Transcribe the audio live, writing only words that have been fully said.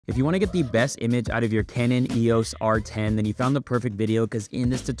If you want to get the best image out of your Canon EOS R10, then you found the perfect video, because in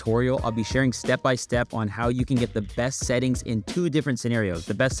this tutorial, I'll be sharing step-by-step on how you can get the best settings in two different scenarios.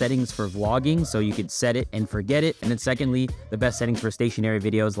 The best settings for vlogging, so you could set it and forget it. And then secondly, the best settings for stationary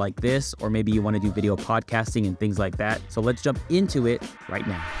videos like this, or maybe you want to do video podcasting and things like that. So let's jump into it right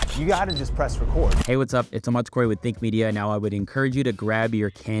now. You gotta just press record. Hey, what's up? It's Ahmad Corey with Think Media. Now, I would encourage you to grab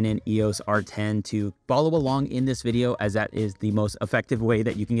your Canon EOS R10 to follow along in this video, as that is the most effective way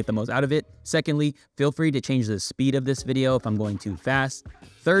that you can get the most out of it. Secondly, feel free to change the speed of this video if I'm going too fast.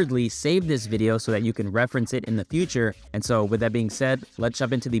 Thirdly, save this video so that you can reference it in the future. And so with that being said, let's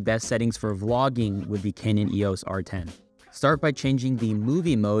jump into the best settings for vlogging with the Canon EOS R10. Start by changing the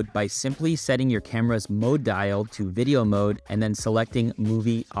movie mode by simply setting your camera's mode dial to video mode and then selecting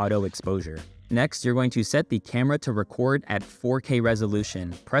movie auto exposure. Next, you're going to set the camera to record at 4K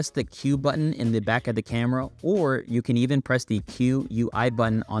resolution. Press the Q button in the back of the camera, or you can even press the Q UI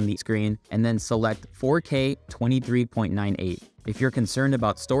button on the screen and then select 4K 23.98. If you're concerned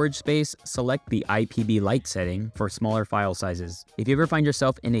about storage space, select the IPB light setting for smaller file sizes. If you ever find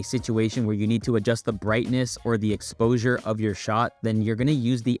yourself in a situation where you need to adjust the brightness or the exposure of your shot, then you're going to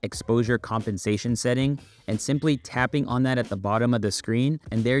use the exposure compensation setting and simply tapping on that at the bottom of the screen.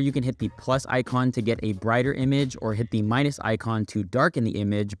 And there you can hit the plus icon to get a brighter image, or hit the minus icon to darken the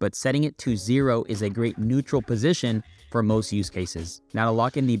image, but setting it to 0 is a great neutral position for most use cases. Now, to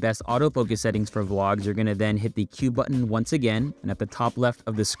lock in the best autofocus settings for vlogs, you're gonna then hit the Q button once again, and at the top left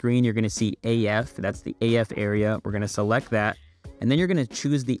of the screen, you're gonna see AF, that's the AF area. We're gonna select that, and then you're gonna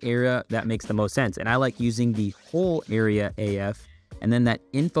choose the area that makes the most sense. And I like using the whole area AF, and then that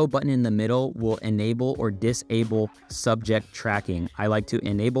info button in the middle will enable or disable subject tracking. I like to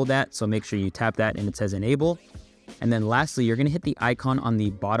enable that, so make sure you tap that and it says enable. And then lastly, you're gonna hit the icon on the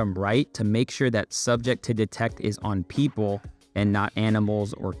bottom right to make sure that subject to detect is on people and not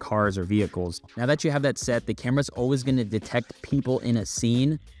animals or cars or vehicles. Now that you have that set, the camera's always gonna detect people in a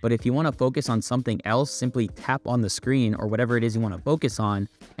scene, but if you wanna focus on something else, simply tap on the screen or whatever it is you wanna focus on,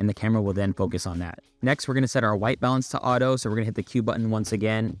 and the camera will then focus on that. Next, we're gonna set our white balance to auto, so we're gonna hit the Q button once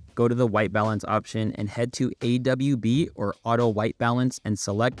again, go to the white balance option and head to AWB or auto white balance and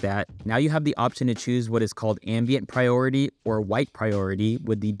select that. Now you have the option to choose what is called ambient priority or white priority,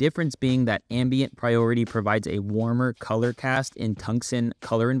 with the difference being that ambient priority provides a warmer color cast in tungsten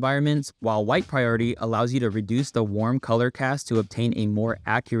color environments, while white priority allows you to reduce the warm color cast to obtain a more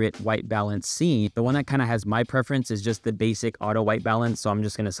accurate white balance scene. The one that kind of has my preference is just the basic auto white balance, so I'm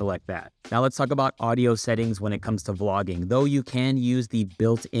just gonna select that. Now let's talk about audio settings when it comes to vlogging. Though you can use the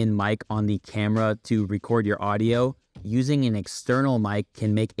built-in mic on the camera to record your audio, using an external mic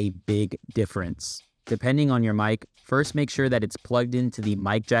can make a big difference. Depending on your mic, first make sure that it's plugged into the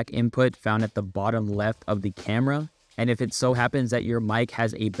mic jack input found at the bottom left of the camera. And if it so happens that your mic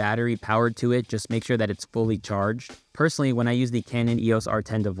has a battery powered to it, just make sure that it's fully charged. Personally, when I use the Canon EOS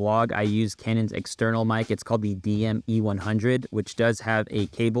R10 to vlog, I use Canon's external mic. It's called the DM-E100, which does have a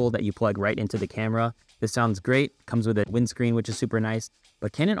cable that you plug right into the camera. This sounds great, comes with a windscreen, which is super nice.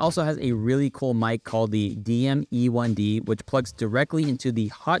 But Canon also has a really cool mic called the DM-E1D, which plugs directly into the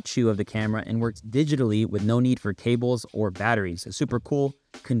hot shoe of the camera and works digitally with no need for cables or batteries. A super cool,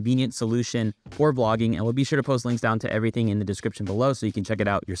 convenient solution for vlogging, and we'll be sure to post links down to everything in the description below so you can check it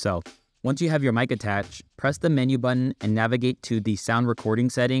out yourself. Once you have your mic attached, press the menu button and navigate to the sound recording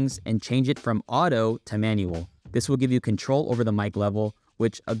settings and change it from auto to manual. This will give you control over the mic level,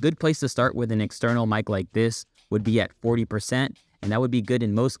 which a good place to start with an external mic like this would be at 40%, and that would be good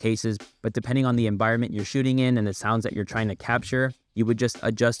in most cases, but depending on the environment you're shooting in and the sounds that you're trying to capture, you would just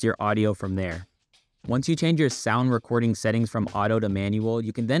adjust your audio from there. Once you change your sound recording settings from auto to manual,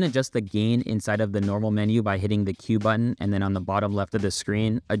 you can then adjust the gain inside of the normal menu by hitting the Q button, and then on the bottom left of the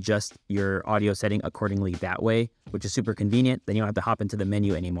screen, adjust your audio setting accordingly that way, which is super convenient. Then you don't have to hop into the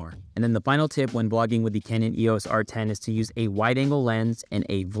menu anymore. And then the final tip when vlogging with the Canon EOS R10 is to use a wide-angle lens and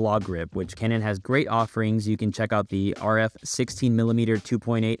a vlog grip, which Canon has great offerings. You can check out the RF 16mm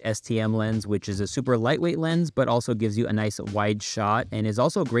 2.8 STM lens, which is a super lightweight lens, but also gives you a nice wide shot and is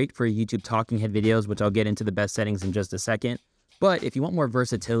also great for YouTube talking head videos, which I'll get into the best settings in just a second. But if you want more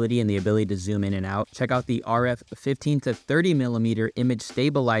versatility and the ability to zoom in and out, check out the RF 15 to 30mm image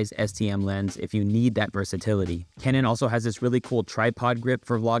stabilized STM lens if you need that versatility. Canon also has this really cool tripod grip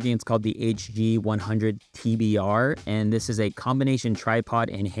for vlogging. It's called the HG100 TBR, and this is a combination tripod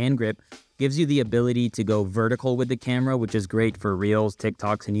and hand grip. Gives you the ability to go vertical with the camera, which is great for Reels,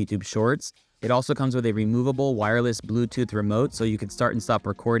 TikToks, and YouTube Shorts. It also comes with a removable wireless Bluetooth remote, so you can start and stop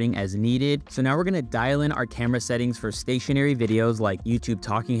recording as needed. So now we're gonna dial in our camera settings for stationary videos like YouTube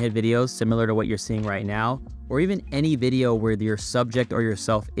talking head videos, similar to what you're seeing right now, or even any video where your subject or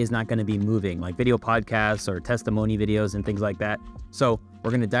yourself is not gonna be moving, like video podcasts or testimony videos and things like that. So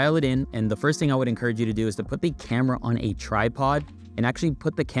we're gonna dial it in, and the first thing I would encourage you to do is to put the camera on a tripod and actually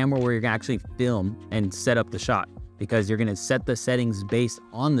put the camera where you're gonna actually film and set up the shot, because you're gonna set the settings based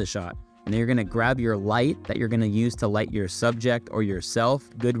on the shot. And then you're gonna grab your light that you're gonna use to light your subject or yourself.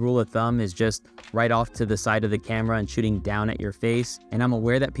 Good rule of thumb is just right off to the side of the camera and shooting down at your face. And I'm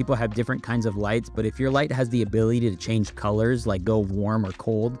aware that people have different kinds of lights, but if your light has the ability to change colors, like go warm or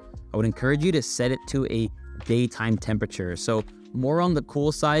cold, I would encourage you to set it to a daytime temperature. So more on the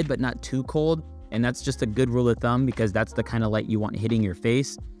cool side, but not too cold. And that's just a good rule of thumb because that's the kind of light you want hitting your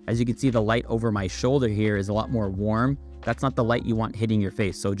face. As you can see, the light over my shoulder here is a lot more warm. That's not the light you want hitting your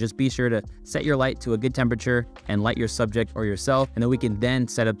face. So just be sure to set your light to a good temperature and light your subject or yourself, and then we can then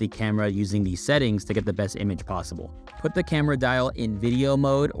set up the camera using these settings to get the best image possible. Put the camera dial in video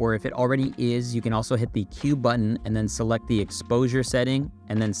mode, or if it already is, you can also hit the Q button and then select the exposure setting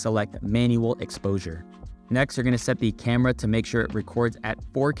and then select manual exposure. Next, you're gonna set the camera to make sure it records at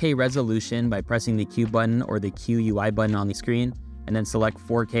 4K resolution by pressing the Q button or the QUI button on the screen, and then select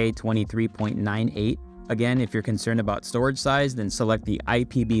 4K 23.98. Again, if you're concerned about storage size, then select the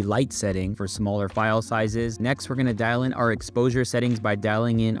IPB light setting for smaller file sizes. Next, we're gonna dial in our exposure settings by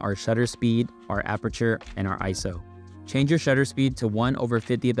dialing in our shutter speed, our aperture, and our ISO. Change your shutter speed to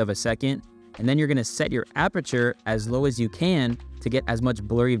 1/50th of a second, and then you're gonna set your aperture as low as you can to get as much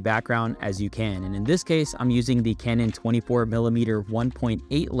blurry background as you can. And in this case, I'm using the Canon 24mm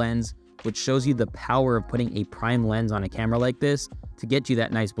 1.8 lens, which shows you the power of putting a prime lens on a camera like this to get you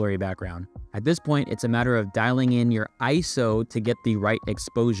that nice blurry background. At this point, it's a matter of dialing in your ISO to get the right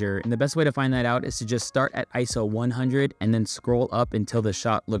exposure. And the best way to find that out is to just start at ISO 100 and then scroll up until the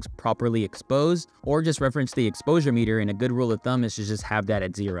shot looks properly exposed, or just reference the exposure meter, and a good rule of thumb is to just have that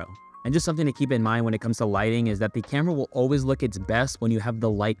at 0. And just something to keep in mind when it comes to lighting is that the camera will always look its best when you have the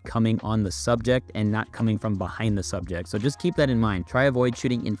light coming on the subject and not coming from behind the subject. So just keep that in mind. Try avoid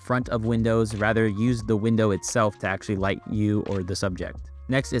shooting in front of windows, rather use the window itself to actually light you or the subject.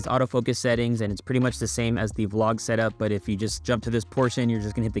 Next is autofocus settings, and it's pretty much the same as the vlog setup, but if you just jump to this portion, you're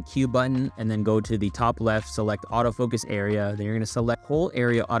just gonna hit the Q button and then go to the top left, select autofocus area, then you're gonna select whole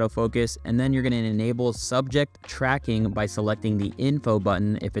area autofocus, and then you're gonna enable subject tracking by selecting the info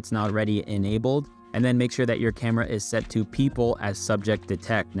button if it's not already enabled. And then make sure that your camera is set to people as subject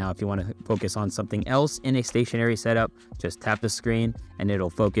detect. Now, if you want to focus on something else in a stationary setup, just tap the screen and it'll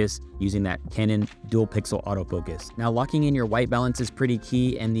focus using that Canon dual pixel autofocus. Now, locking in your white balance is pretty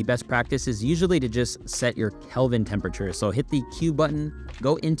key, and the best practice is usually to just set your Kelvin temperature. So hit the Q button,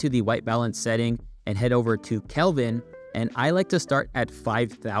 go into the white balance setting and head over to Kelvin. And I like to start at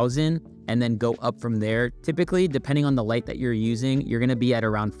 5,000 and then go up from there. Typically, depending on the light that you're using, you're gonna be at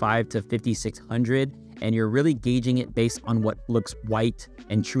around 5 to 5,600, and you're really gauging it based on what looks white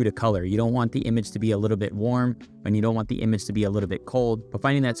and true to color. You don't want the image to be a little bit warm, and you don't want the image to be a little bit cold, but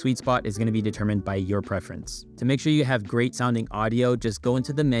finding that sweet spot is gonna be determined by your preference. To make sure you have great sounding audio, just go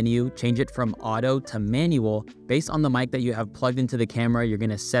into the menu, change it from auto to manual. Based on the mic that you have plugged into the camera, you're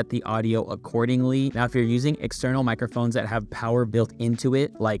gonna set the audio accordingly. Now, if you're using external microphones that have power built into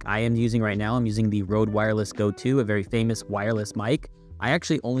it, like I am using right now, I'm using the Rode Wireless Go 2, a very famous wireless mic. I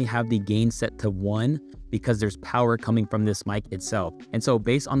actually only have the gain set to 1 because there's power coming from this mic itself. And so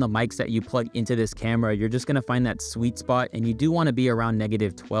based on the mics that you plug into this camera, you're just gonna find that sweet spot, and you do wanna be around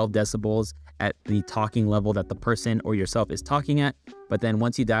 -12 decibels at the talking level that the person or yourself is talking at. But then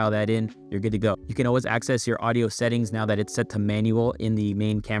once you dial that in, you're good to go. You can always access your audio settings now that it's set to manual in the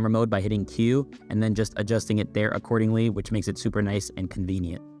main camera mode by hitting Q and then just adjusting it there accordingly, which makes it super nice and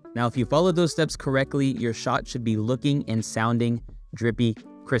convenient. Now, if you follow those steps correctly, your shot should be looking and sounding drippy,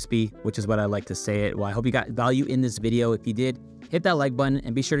 crispy, which is what I like to say it. Well, I hope you got value in this video. If you did, hit that like button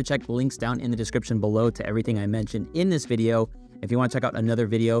and be sure to check the links down in the description below to everything I mentioned in this video. If you want to check out another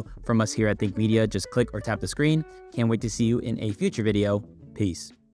video from us here at Think Media, just click or tap the screen. Can't wait to see you in a future video. Peace.